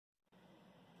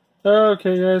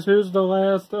Okay, guys, here's the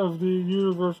last of the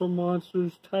Universal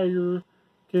Monsters Tiger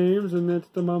games, and that's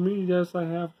the Mummy. Yes, I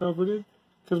have covered it,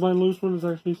 because my loose one is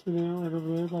actually sitting out right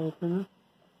over there by the printer.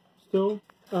 Still,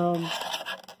 because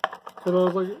I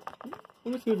was like,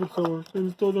 let me see if it still works, and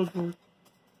it still does work.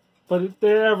 But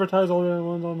they advertise all the other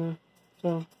ones on there,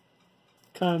 so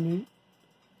kind of neat.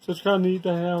 So it's kind of neat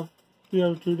to have the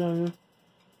other two down here.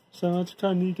 So it's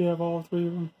kind of neat to have all three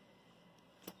of them.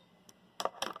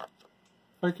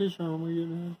 I can show them what you're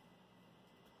getting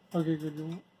at. Okay, good, you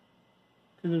won't.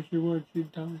 Because if you would,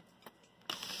 you'd tell me.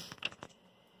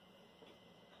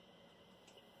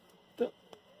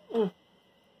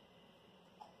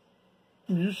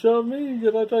 You shoved me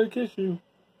because I tried to kiss you.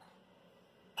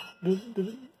 Does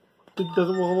it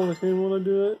doesn't wobble on the camera when I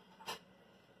do it?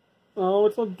 Oh,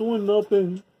 it's not doing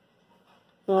nothing.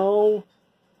 Oh.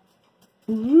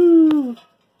 Woo!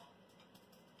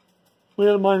 We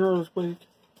had a minor earthquake.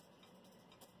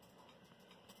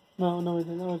 No, we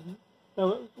didn't. That wasn't. That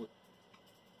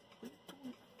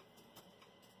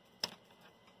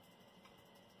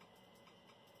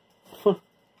was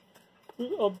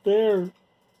up there.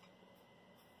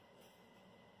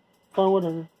 Fine,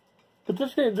 whatever. But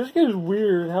this game is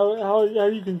weird. How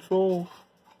you control,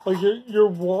 like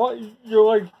you're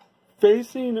like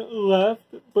facing left,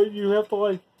 but you have to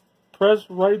like press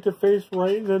right to face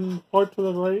right, and then part to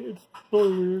the right. It's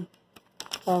really weird.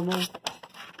 I don't know.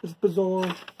 It's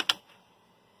bizarre.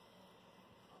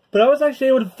 But I was actually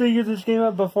able to figure this game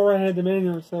out before I had the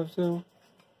manual and stuff. So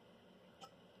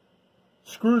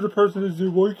screw the person who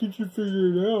said, "Why can't you figure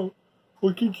it out?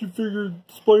 Why can't you figure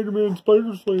Spider-Man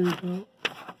Spider Slayers out?"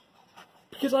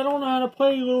 Because I don't know how to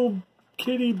play, little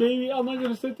kitty baby. I'm not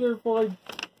going to sit there for like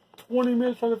 20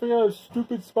 minutes trying to figure out a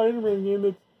stupid Spider-Man game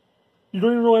that you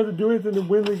don't even really have to do anything to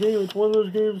win the game. It's one of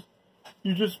those games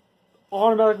you just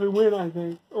automatically win, I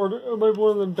think. Or it might be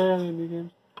one of them bad indie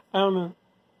games. I don't know.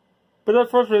 But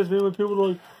that frustrates me when people are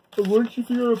like, "Why don't you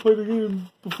figure out how to play the game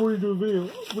before you do a video?"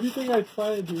 What do you think I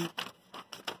try to do?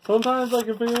 Sometimes I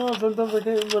can figure it out, sometimes I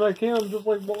can't. When I can, I'm just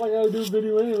like, well, I gotta do a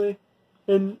video anyway.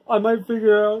 And I might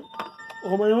figure it out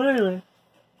on my own anyway.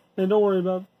 And don't worry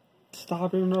about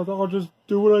stopping or nothing. I'll just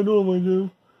do what I normally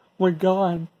do. Oh my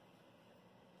god.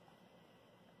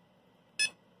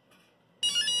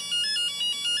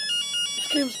 This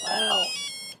game's loud.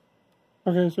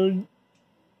 Okay, so,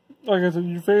 like I said,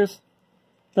 you face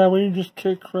that way, you just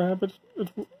kick crap.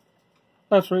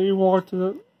 That's right, you walk to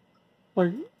the,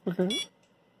 like, okay.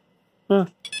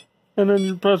 And then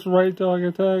you press right to like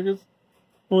attack. It's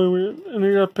really weird. And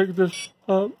you gotta pick this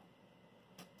up.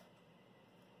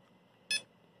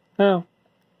 How?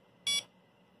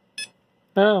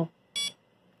 How?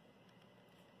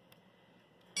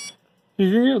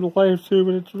 You can get life too,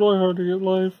 but it's really hard to get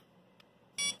life.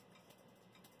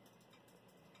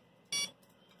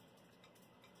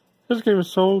 This game is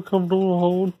so comfortable to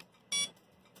hold.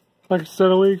 Like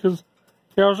steadily, because,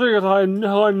 yeah, I'll show you guys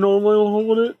how I normally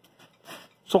hold it.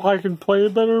 So I can play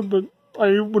it better, but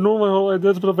I would normally hold it like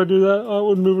this, but if I do that, I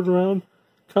would move it around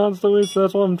constantly, so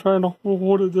that's why I'm trying to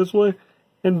hold it this way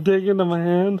and dig into my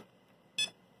hand,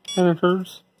 and it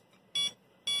hurts,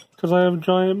 because I have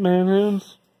giant man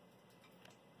hands,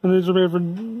 and these are made for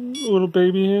little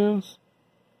baby hands,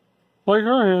 like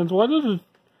her hands. Why does it,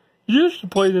 you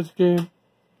should play this game.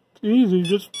 It's easy,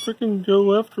 just freaking go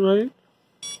left, right,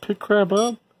 pick crap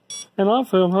up, and I'll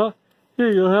film, huh? Here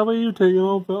you go, how about you take it,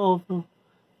 I'll film.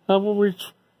 How about we...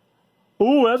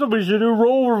 Ooh, that's what we should do,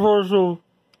 role reversal.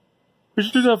 We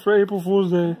should do that for April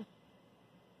Fool's Day.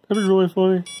 That'd be really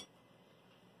funny.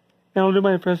 And I'll do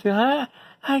my impression.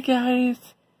 Hi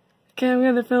guys. Okay, I'm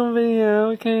gonna film a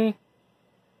video, okay?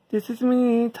 This is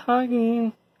me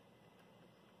talking.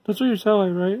 That's what you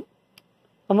sound like, right?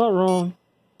 I'm not wrong.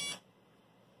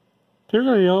 You're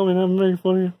gonna yell at me and I'm making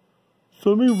fun of you.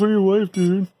 Stop making fun of your wife,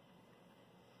 dude.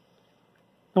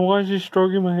 And why is she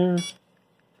stroking my hair?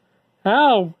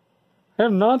 Ow! I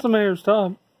have knots in my hair,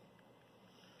 stop.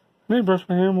 I need to brush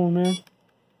my hair more, man.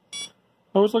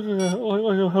 I was like a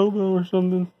hobo or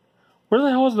something. Where the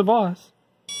hell is the boss?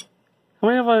 How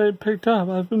many have I picked up?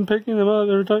 I've been picking them up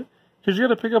every time. Because you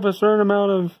gotta pick up a certain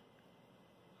amount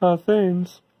of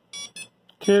things.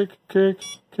 Kick, kick,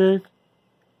 kick.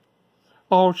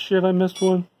 Oh shit, I missed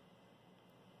one.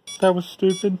 That was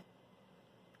stupid.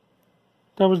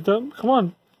 That was dumb. Come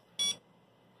on.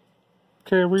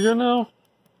 Okay, are we good now?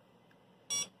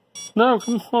 No,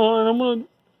 come on, I'm gonna...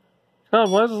 God,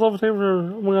 why is this level taking for...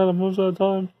 Oh my god, I'm almost out of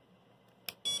time.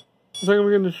 I think I'm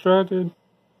getting distracted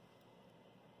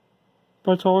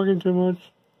by talking too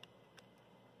much.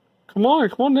 Come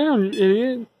on down, you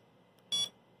idiot.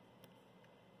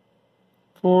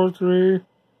 4, 3,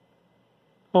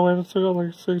 Oh wait, it took out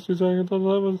like 60 seconds. I thought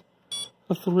that was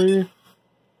a 3.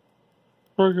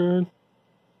 We're good.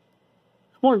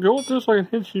 Come on, go with this so I can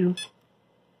hit you.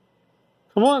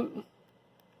 Come on.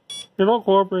 You're not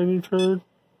cooperating, you turd.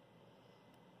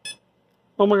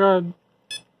 Oh my god.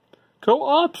 Go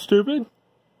up, stupid.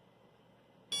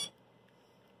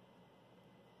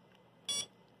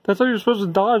 That's how you're supposed to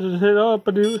dodge, is hit up,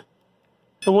 but it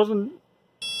wasn't.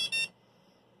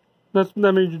 That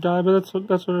made you die, but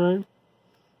that's alright.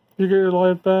 You get your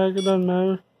life back, it doesn't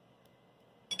matter.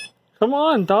 Come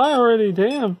on, die already,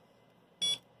 damn.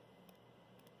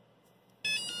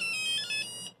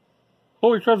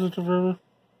 Holy crap, this took forever.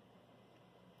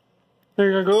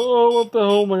 There you go, oh, up the,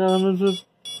 oh my god, I'm gonna just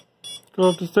go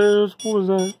up the stairs. What was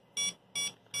that?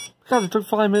 God, it took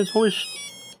 5 minutes, holy sh...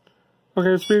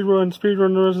 Okay, speed run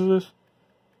the rest of this.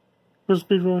 Where's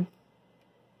speed run?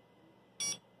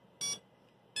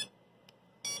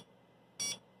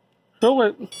 No,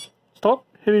 wait. Stop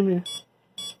hitting me.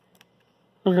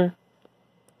 Okay.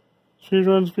 Speed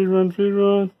run.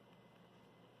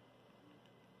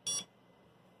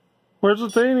 Where's the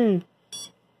thingy?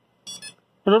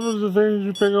 Whatever the things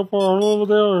you pick up on, I don't know what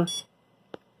they are.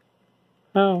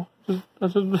 How?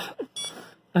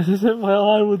 I just hit my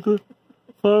eye with the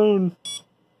phone.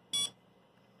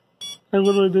 I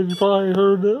literally did. You probably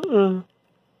heard it. I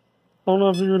don't know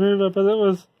if you can hear that, but that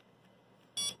was...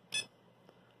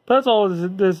 That's all this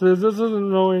is. This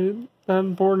isn't really that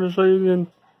important to show you the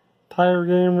entire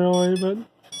game, really, but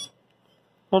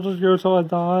I'll just go till I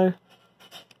die.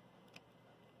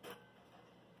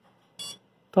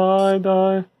 Die.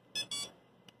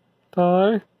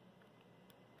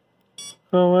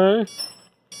 Go away.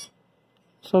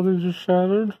 Something just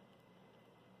shattered.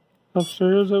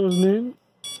 Upstairs, that was neat.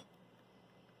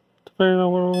 Depending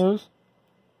on what it was.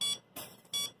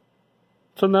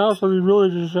 So now something really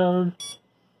just shattered.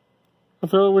 I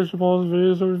feel like we should pause the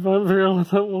video so we can figure out what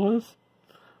that was.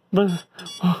 But,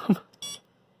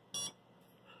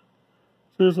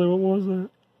 seriously, what was that?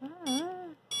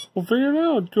 We'll figure it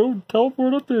out. Go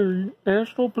teleport up there.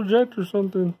 Astral project or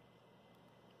something.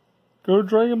 Go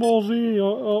Dragon Ball Z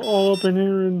all up in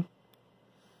here and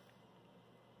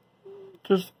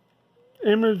just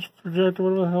image project or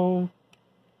whatever the hell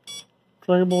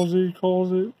Dragon Ball Z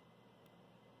calls it.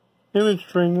 Image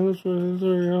training, that's what it is.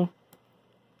 There you go.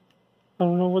 I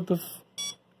don't know what the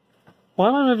why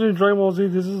am I mentioning Dragon Ball Z?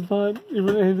 This is not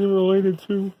even anything related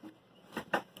to.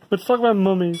 Let's talk about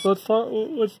mummies. Let's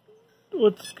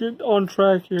get on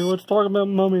track here. Let's talk about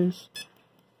mummies.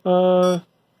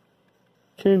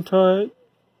 King Tut,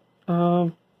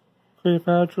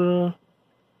 Cleopatra,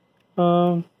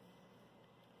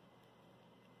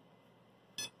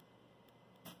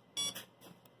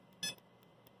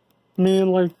 me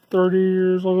in like 30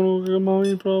 years, I'm gonna look at a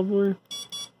mummy probably.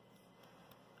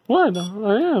 What?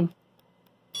 I am.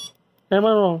 Am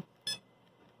I wrong?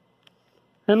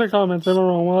 In the comments, am I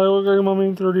wrong? Will I look like a mummy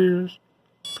in 30 years?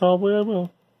 Probably I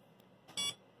will.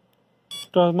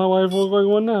 Does my wife look like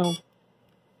one now?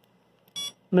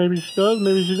 Maybe she does,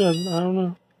 maybe she doesn't. I don't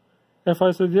know. If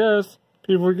I said yes,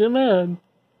 people would get mad.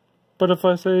 But if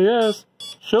I say yes,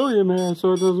 she'll get mad,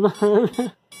 so it doesn't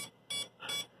matter.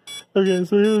 Okay,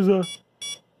 so here's a...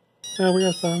 Yeah, we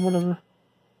got time, whatever.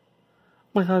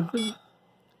 Oh my god.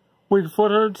 Wait, your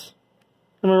foot hurts?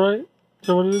 Am I right? Is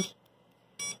that what it is?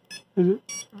 Is it?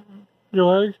 Your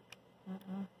leg?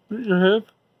 Your hip?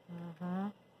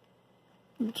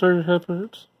 So your hip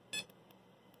hurts.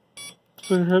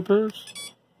 So your hip hurts?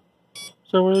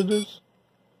 Is that what it is?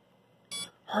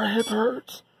 Her hip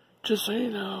hurts, just so you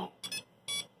know.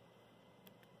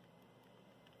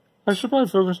 I should probably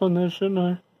focus on this, shouldn't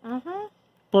I?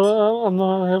 But I'm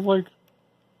not. I have like...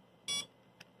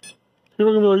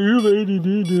 People are gonna be like, you have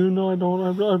ADD, dude. No, I don't.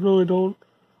 I really don't.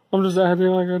 I'm just acting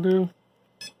like I do.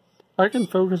 I can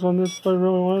focus on this if I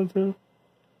really wanted to.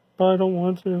 But I don't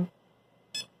want to.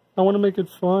 I want to make it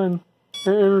fun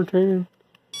and entertaining.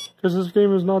 Because this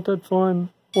game is not that fun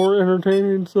or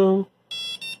entertaining, so...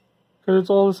 Because it's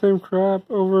all the same crap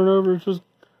over and over. It's just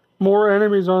more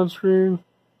enemies on screen.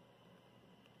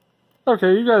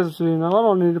 Okay, you guys have seen that. I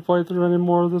don't need to play through any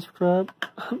more of this crap.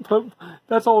 But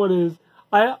that's all it is.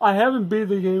 I haven't beat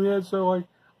the game yet, so like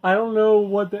I don't know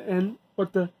what the end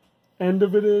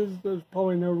of it is. There's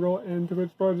probably no real end to it.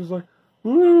 It's probably just like,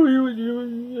 woo,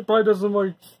 it probably does some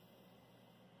like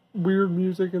weird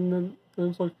music, and then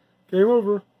it's like game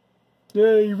over.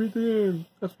 Yay, you beat the game.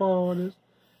 That's probably all it is.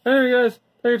 Anyway, guys,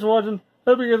 thanks for watching.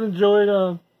 Hope you guys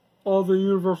enjoyed all the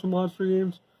Universal Monster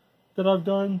games that I've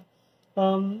done.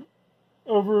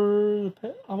 Over the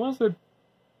past, I want to say it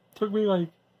took me like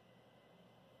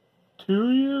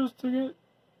 2 years to get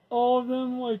all of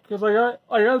them, like, cause I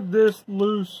got this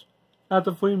loose at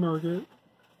the flea market,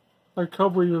 like a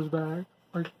couple years back,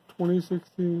 like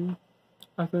 2016,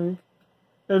 I think,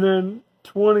 and then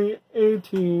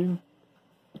 2018,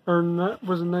 or not,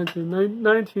 was it 19?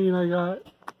 19, I got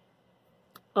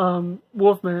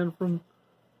Wolfman from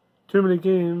Too Many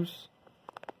Games,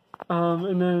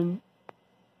 and then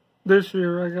this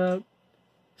year I got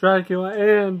Dracula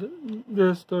and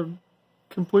this to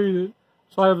complete it.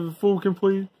 So I have a full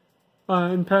complete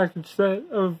and package set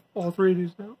of all three of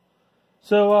these now.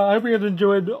 So I hope you guys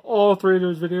enjoyed all three of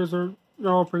those videos.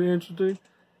 They're all pretty interesting.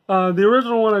 The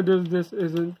original one I did this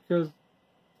isn't because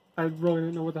I really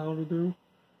didn't know what the hell to do.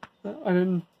 I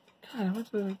didn't. God, what's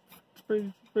that?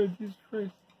 Spray, Jesus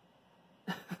Christ.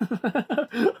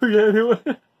 Okay, anyway.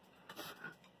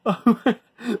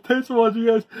 Thanks for watching,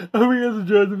 guys. I hope you guys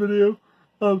enjoyed the video.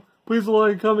 Please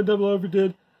like, comment down below if you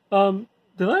did.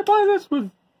 Did I buy this with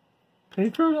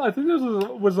Patreon? I think this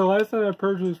was the last time I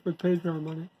purchased with Patreon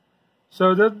money.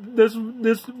 So this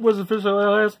was officially the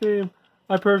last game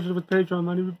I purchased with Patreon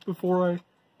money before I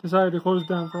decided to close it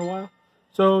down for a while.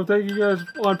 So thank you guys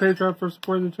on Patreon for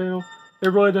supporting the channel. It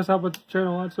really does help with the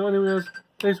channel a lot. So anyways,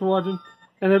 thanks for watching,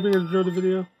 and I hope you guys enjoyed the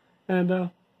video.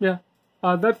 And yeah,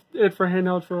 that's it for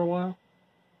Handheld for a while.